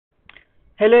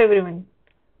Hello everyone,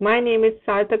 my name is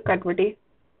Sarthak Katwati.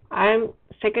 I am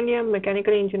second year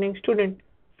mechanical engineering student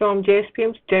from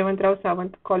JSPM's Jaywantrao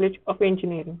Sawant College of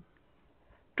Engineering.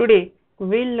 Today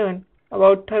we'll learn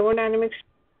about thermodynamics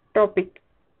topic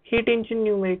heat engine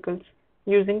numericals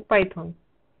using Python.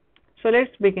 So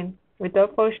let's begin with our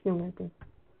first numerical.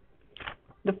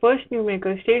 The first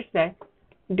numerical states that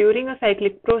during a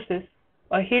cyclic process,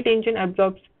 a heat engine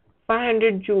absorbs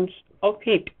 500 joules of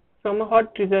heat from a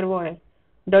hot reservoir,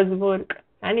 does work,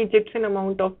 and ejects an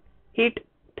amount of heat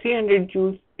 300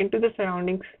 joules into the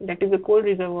surroundings, that is a cold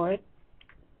reservoir.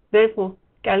 Therefore,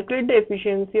 calculate the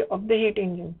efficiency of the heat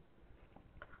engine.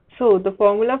 So, the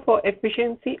formula for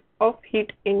efficiency of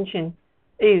heat engine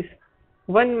is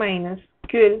 1 minus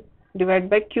QL divided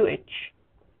by QH,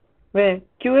 where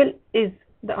QL is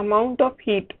the amount of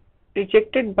heat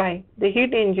rejected by the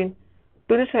heat engine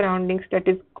to the surroundings, that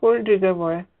is cold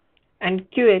reservoir, and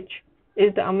QH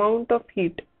is the amount of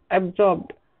heat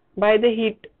absorbed by the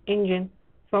heat engine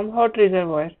from hot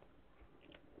reservoir.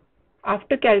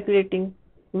 After calculating,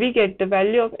 we get the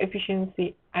value of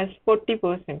efficiency as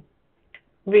 40%,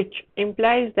 which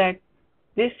implies that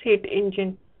this heat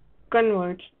engine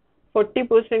converts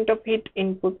 40% of heat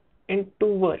input into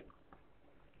work.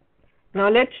 Now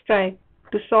let's try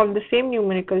to solve the same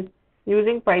numerical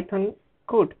using Python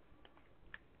code.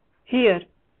 Here,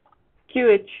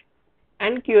 QH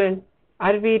and QL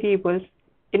are variables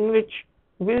in which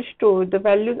we'll store the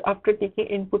values after taking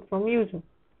input from user.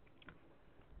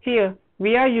 Here,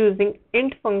 we are using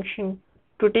int function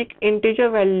to take integer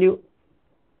value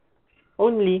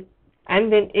only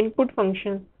and then input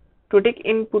function to take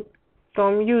input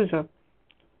from user.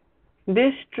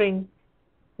 This string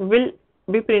will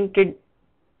be printed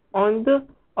on the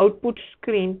output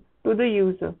screen to the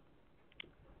user.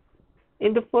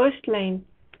 In the first line,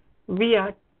 we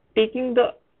are taking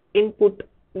the input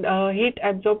heat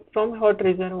absorbed from hot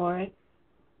reservoir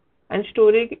and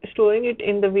storing it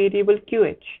in the variable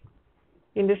QH.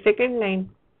 In the second line,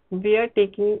 we are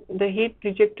taking the heat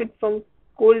rejected from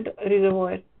cold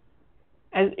reservoir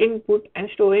as input and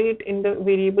storing it in the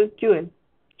variable QL.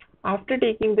 After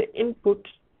taking the inputs,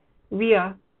 we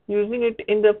are using it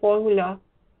in the formula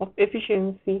of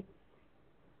efficiency,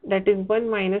 that is 1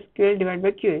 minus QL divided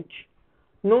by QH.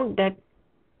 Note that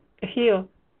here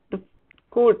the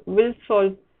code will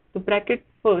solve the bracket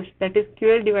first, that is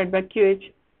QL divided by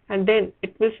QH, and then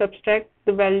it will subtract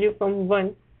the value from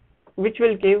 1, which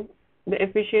will give the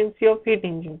efficiency of heat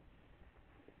engine.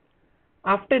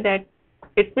 After that,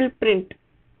 it will print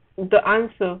the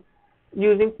answer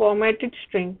using formatted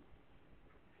string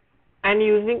and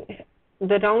using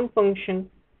the round function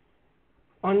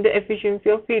on the efficiency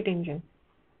of heat engine.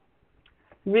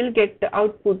 We'll get the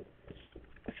output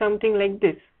something like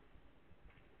this.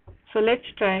 So let's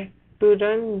try to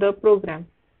run the program.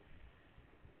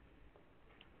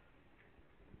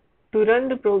 To run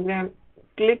the program,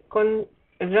 click on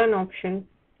run option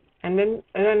and then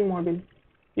run model.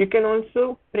 You can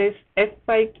also press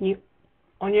F5 key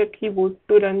on your keyboard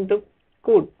to run the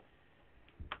code.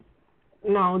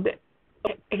 Now the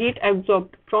heat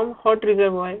absorbed from hot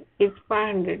reservoir is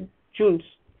 500 joules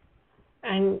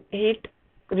and heat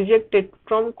rejected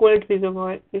from cold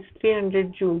reservoir is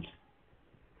 300 joules.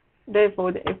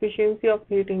 Therefore, the efficiency of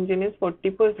heat engine is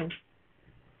 40%.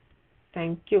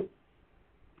 Thank you.